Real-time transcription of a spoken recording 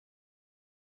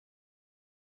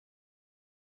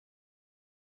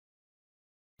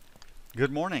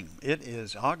Good morning. It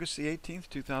is August the 18th,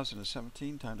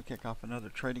 2017. Time to kick off another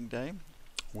trading day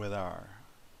with our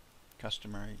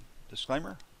customary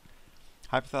disclaimer.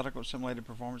 Hypothetical simulated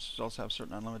performance results have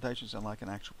certain limitations. Unlike an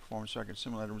actual performance record,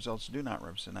 simulated results do not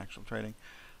represent actual trading.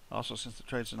 Also, since the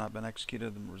trades have not been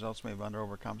executed, the results may have under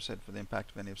overcompensated for the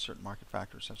impact of any of certain market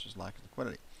factors, such as lack of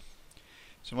liquidity.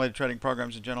 Simulated trading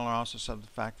programs in general are also subject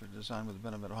to the fact that they're designed with the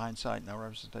benefit of hindsight. No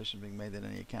representation being made that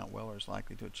any account will or is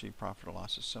likely to achieve profit or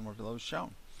losses similar to those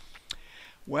shown.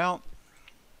 Well,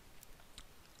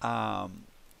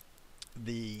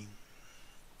 the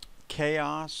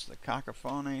chaos, the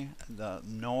cacophony, the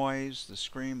noise, the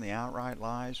scream, the outright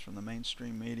lies from the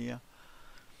mainstream media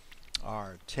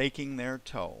are taking their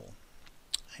toll.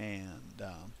 And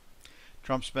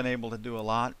Trump's been able to do a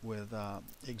lot with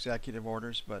executive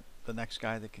orders, but the next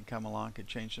guy that can come along could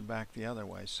change them back the other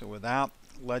way. So without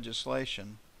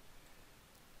legislation,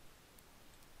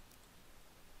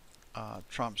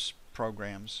 Trump's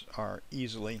programs are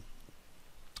easily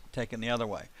taken the other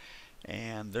way.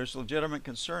 And there's legitimate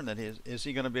concern that is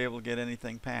he going to be able to get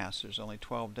anything passed? There's only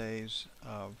 12 days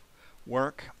of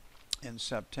work in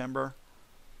September.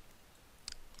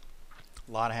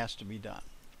 A lot has to be done.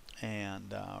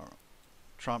 And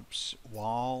Trump's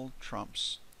wall,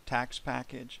 Trump's tax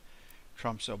package,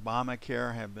 Trump's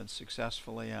Obamacare have been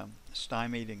successfully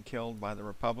stymied and killed by the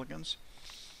Republicans.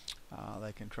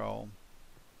 They control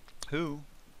the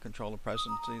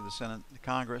presidency, the Senate, the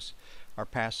Congress, are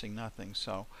passing nothing.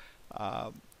 So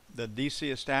the D.C.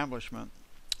 establishment,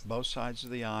 both sides of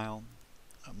the aisle,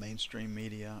 mainstream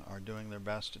media, are doing their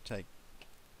best to take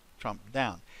Trump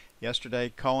down.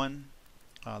 Yesterday, Cohen,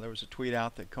 there was a tweet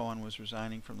out that Cohen was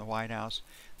resigning from the White House.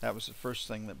 That was the first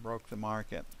thing that broke the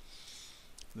market.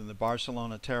 Then the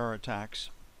Barcelona terror attacks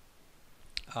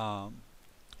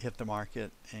hit the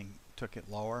market and took it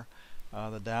lower.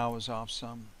 The Dow was off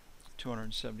some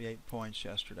 278 points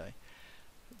yesterday.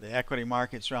 The equity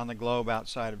markets around the globe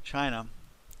outside of China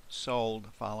sold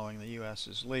following the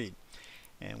U.S.'s lead.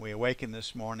 And we awakened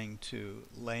this morning to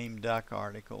lame duck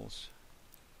articles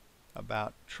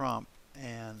about Trump,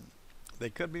 and they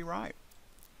could be right.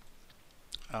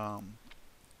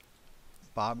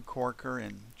 Bob Corker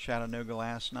in Chattanooga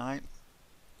last night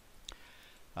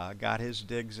got his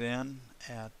digs in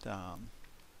at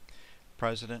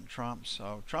President Trump.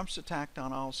 So Trump's attacked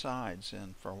on all sides,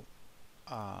 and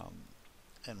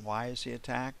why is he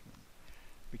attacked?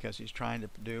 Because he's trying to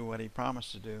do what he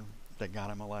promised to do that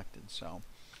got him elected. So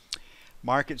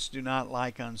markets do not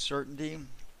like uncertainty.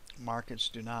 Markets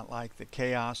do not like the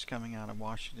chaos coming out of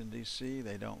Washington, D.C.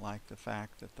 They don't like the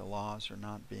fact that the laws are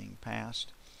not being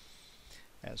passed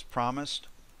as promised.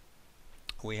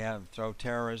 We have throw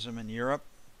terrorism in Europe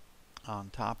on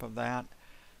top of that.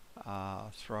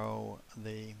 Throw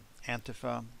the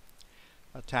Antifa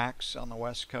attacks on the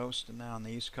West Coast and now on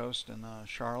the East Coast in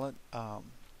Charlotte.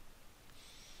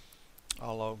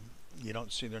 Although you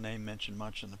don't see their name mentioned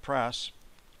much in the press.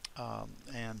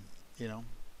 And, you know,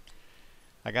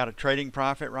 I got a trading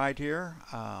profit right here.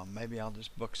 Maybe I'll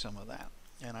just book some of that.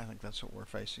 And I think that's what we're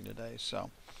facing today.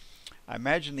 So I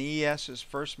imagine the ES's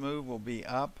first move will be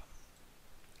up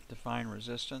to find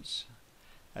resistance.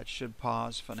 That should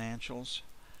pause financials.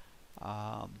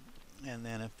 And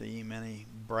then if the E-mini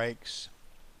breaks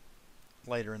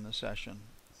later in the session,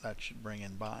 that should bring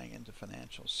in buying into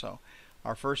financials. So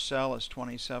our first sell is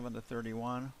 27 to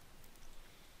 31.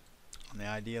 On the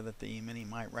idea that the E-mini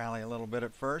might rally a little bit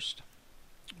at first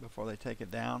before they take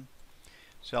it down.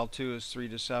 Sell 2 is 3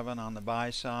 to 7 on the buy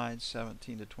side,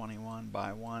 17 to 21,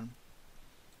 buy 1,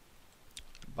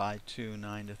 buy 2,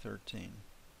 9 to 13.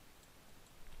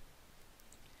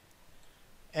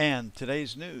 And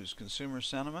today's news, consumer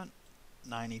sentiment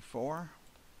 94,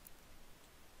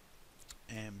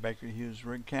 and Baker Hughes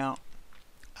rig count,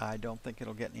 I don't think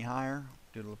it'll get any higher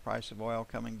due to the price of oil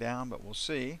coming down, but we'll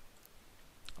see.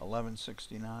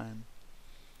 1169,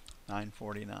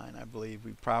 949. I believe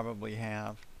we probably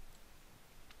have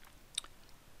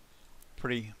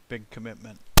pretty big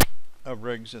commitment of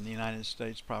rigs in the United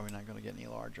States, probably not going to get any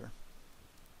larger.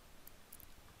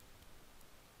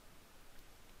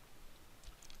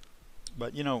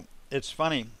 But you know, it's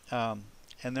funny, and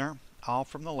they're all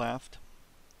from the left,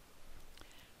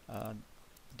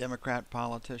 Democrat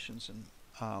politicians,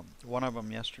 and one of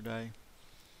them yesterday,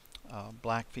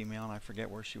 black female, and I forget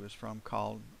where she was from,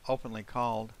 openly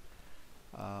called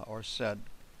or said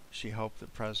she hoped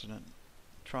that President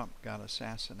Trump got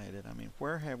assassinated. I mean,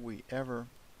 where have we ever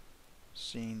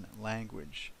seen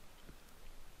language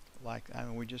like, I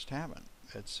mean, we just haven't.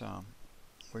 It's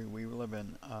we live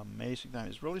in amazing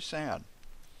times. It's really sad.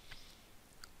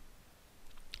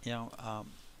 You know,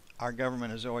 our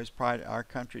government has always prided, our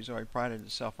country's always prided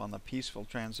itself on the peaceful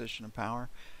transition of power.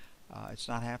 It's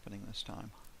not happening this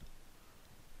time.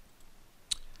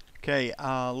 Okay,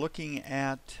 looking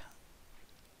at,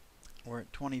 we're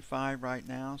at 25 right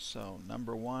now, so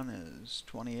number one is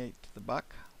 28 to the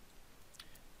buck.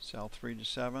 Sell 3 to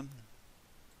 7.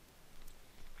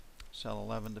 Sell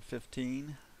 11 to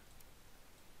 15.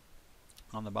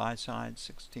 On the buy side,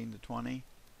 16 to 20.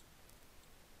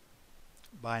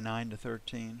 Buy 9 to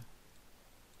 13.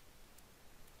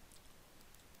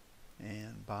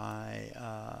 And buy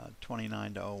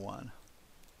 29 to 01.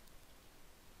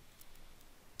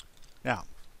 Now,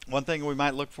 one thing we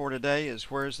might look for today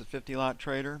is where's the 50 lot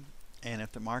trader, and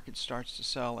if the market starts to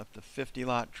sell, if the 50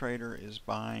 lot trader is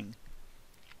buying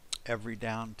every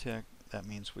down tick, that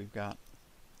means we've got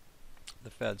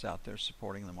the Feds out there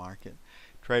supporting the market.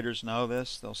 Traders know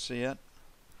this, they'll see it,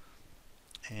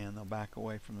 and they'll back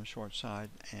away from the short side,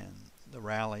 and the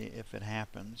rally, if it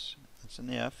happens, it's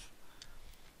an if,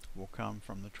 will come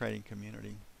from the trading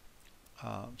community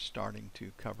starting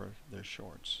to cover their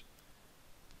shorts.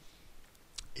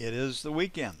 It is the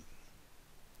weekend.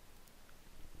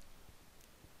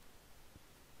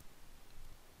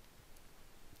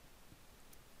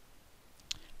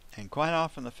 And quite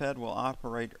often the Fed will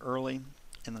operate early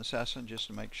in the session just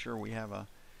to make sure we have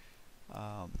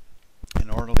an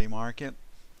orderly market.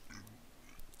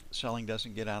 Selling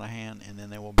doesn't get out of hand, and then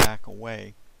they will back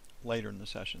away later in the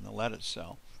session. They'll let it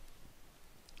sell.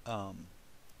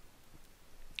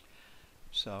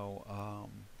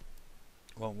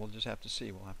 Well, we'll just have to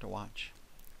see. We'll have to watch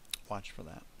for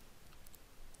that.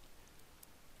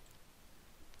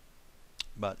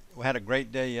 But we had a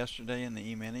great day yesterday in the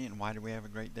E-mini, and why did we have a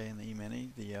great day in the E-mini?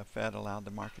 The Fed allowed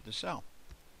the market to sell.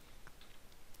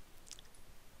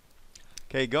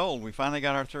 Okay, gold. We finally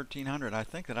got our 1300. I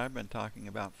think that I've been talking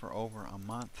about for over a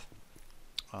month,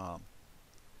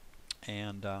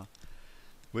 and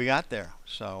we got there.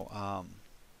 So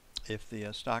if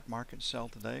the stock markets sell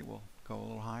today, we'll go a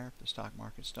little higher. If the stock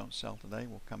markets don't sell today,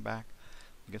 we'll come back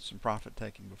and get some profit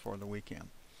taking before the weekend.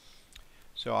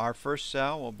 So our first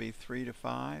sell will be 3 to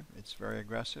 5. It's very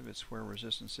aggressive. It's where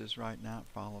resistance is right now,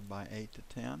 followed by 8 to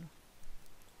 10.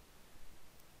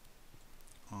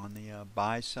 On the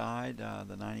buy side,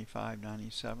 the 95,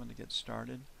 97 to get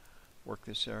started. Work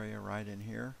this area right in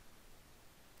here.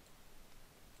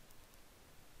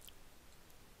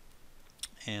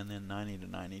 And then 90 to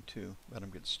 92. Let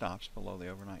them get stops below the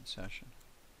overnight session.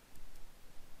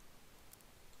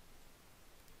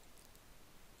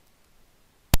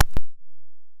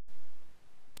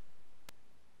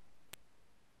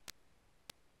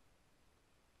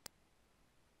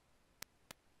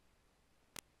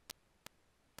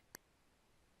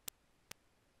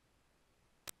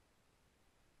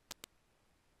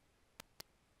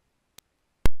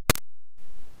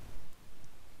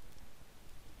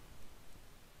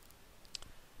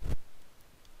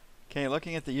 Okay,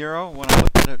 looking at the euro, when I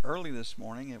looked at it early this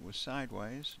morning, it was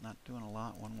sideways, not doing a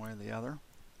lot one way or the other.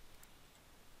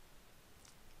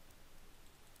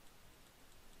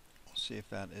 We'll see if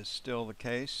that is still the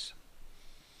case.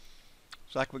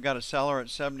 Looks like we got a seller at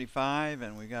 75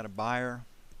 and we got a buyer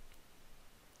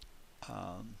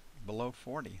below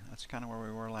 40. That's kind of where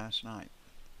we were last night.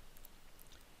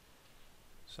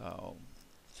 So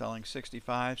selling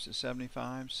 65s to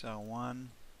 75, sell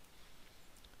 1.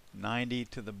 90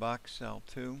 to the buck, sell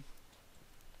 2.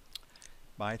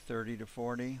 Buy 30 to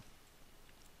 40.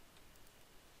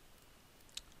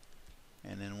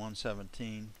 And then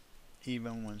 117,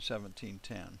 even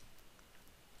 117.10.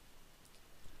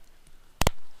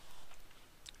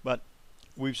 But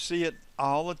we see it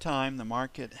all the time. The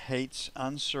market hates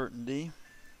uncertainty.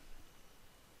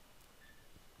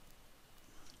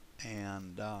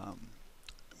 And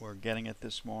we're getting it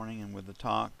this morning, and with the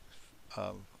talk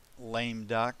of lame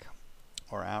duck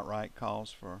or outright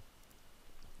calls for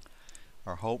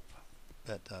or hope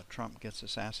that Trump gets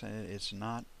assassinated, it's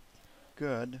not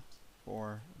good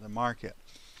for the market.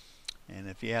 And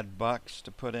if you had bucks to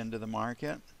put into the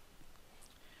market,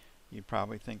 you'd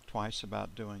probably think twice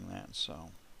about doing that.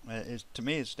 So to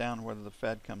me, it's down whether the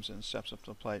Fed comes in, steps up to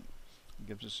the plate, and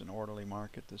gives us an orderly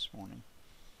market this morning.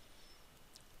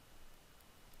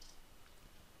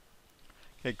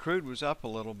 Okay, crude was up a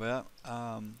little bit.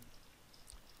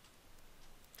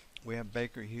 We have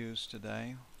Baker Hughes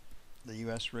today. The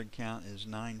U.S. rig count is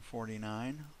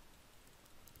 949.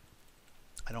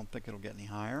 I don't think it'll get any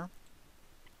higher.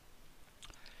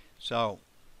 So,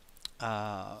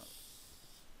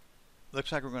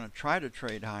 looks like we're going to try to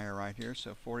trade higher right here.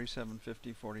 So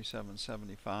 47.50,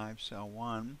 47.75, sell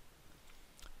 1.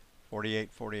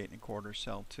 48, 48 and a quarter,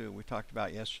 sell 2. We talked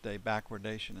about yesterday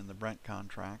backwardation in the Brent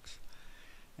contracts,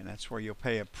 and that's where you'll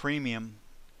pay a premium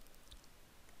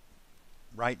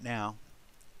right now,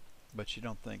 but you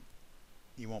don't think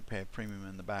you won't pay a premium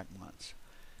in the back months.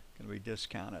 Going to be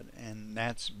discounted, and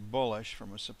that's bullish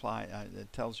from a supply.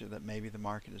 It tells you that maybe the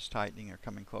market is tightening or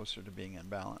coming closer to being in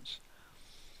balance.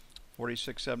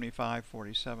 46.75,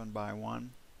 47 by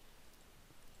 1,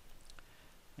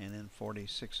 and then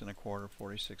 46 and a quarter,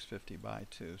 46.50 by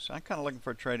 2. So I'm kind of looking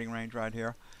for a trading range right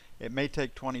here. It may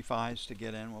take 25s to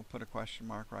get in. We'll put a question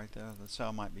mark right there. The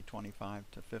sell might be 25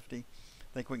 to 50. I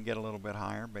think we can get a little bit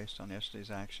higher based on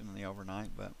yesterday's action in the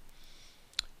overnight, but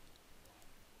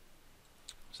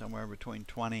somewhere between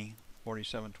 20,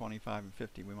 47, 25, and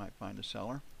 50 we might find a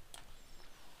seller.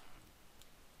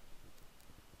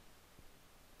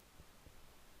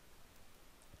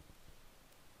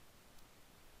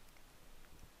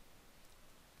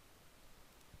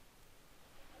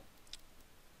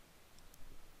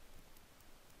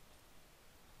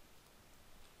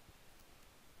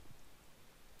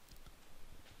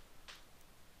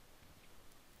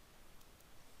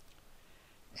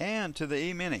 And to the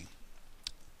E-mini.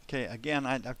 Okay, again,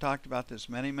 I've talked about this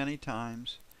many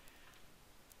times.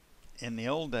 In the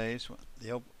old days,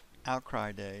 the old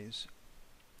outcry days,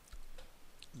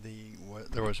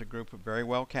 there was a group of very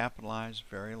well capitalized,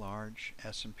 very large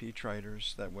S&P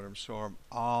traders that would absorb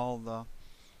all the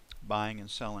buying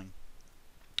and selling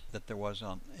that there was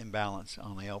on imbalance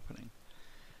on the opening.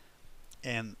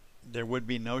 And there would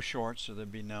be no shorts, or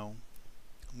there'd be no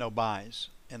buys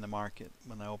in the market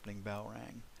when the opening bell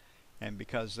rang. And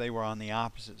because they were on the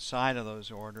opposite side of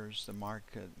those orders, the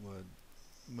market would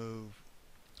move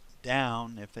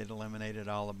down if they'd eliminated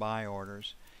all the buy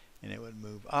orders, and it would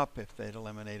move up if they'd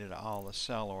eliminated all the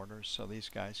sell orders, so these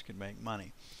guys could make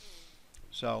money.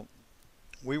 So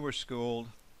we were schooled,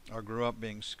 or grew up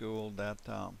being schooled, that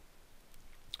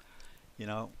you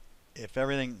know, if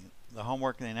everything, the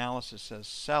homework and the analysis says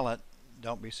sell it,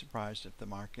 don't be surprised if the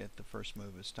market, the first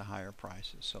move is to higher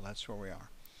prices. So that's where we are.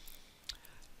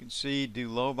 You can see, do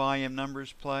low volume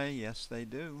numbers play? Yes, they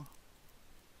do.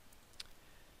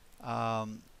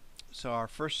 So our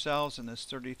first sells in this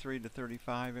 33 to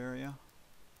 35 area.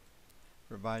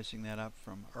 Revising that up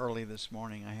from early this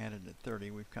morning, I had it at 30.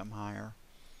 We've come higher.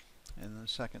 And the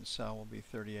second sell will be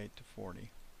 38 to 40.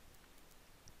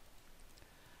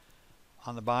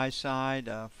 On the buy side,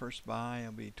 first buy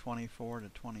will be 24 to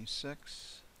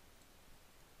 26.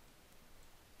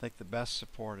 I think the best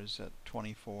support is at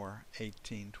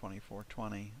 24.18,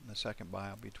 24.20, and the second buy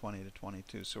will be 20 to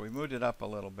 22. So we moved it up a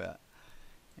little bit.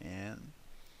 And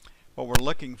what we're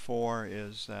looking for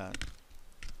is that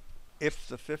if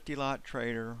the 50 lot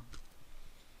trader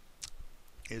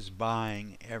is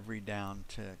buying every down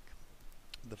tick,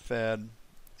 the Fed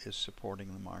is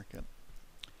supporting the market.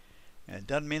 And it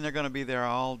doesn't mean they're going to be there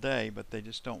all day, but they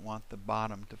just don't want the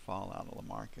bottom to fall out of the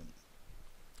market.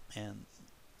 And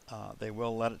they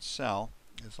will let it sell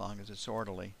as long as it's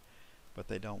orderly, but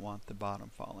they don't want the bottom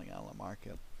falling out of the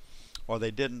market. Or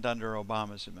they didn't under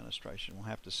Obama's administration. We'll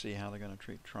have to see how they're going to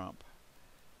treat Trump.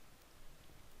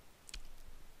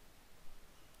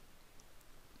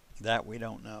 That we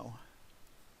don't know.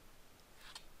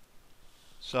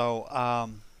 So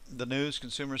the news,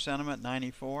 consumer sentiment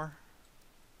 94.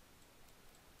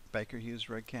 Baker Hughes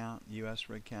rig count, U.S.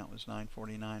 rig count was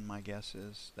 949. My guess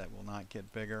is that will not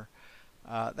get bigger.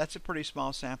 That's a pretty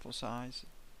small sample size.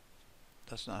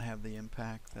 Does not have the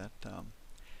impact that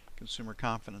consumer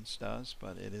confidence does,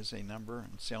 but it is a number,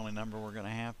 and it's the only number we're going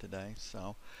to have today.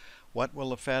 So what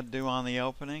will the Fed do on the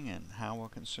opening, and how will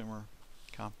consumer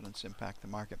confidence impact the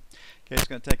market? Okay, it's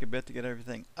going to take a bit to get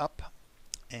everything up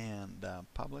and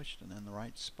published and in the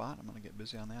right spot. I'm going to get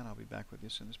busy on that. I'll be back with you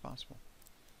as soon as possible.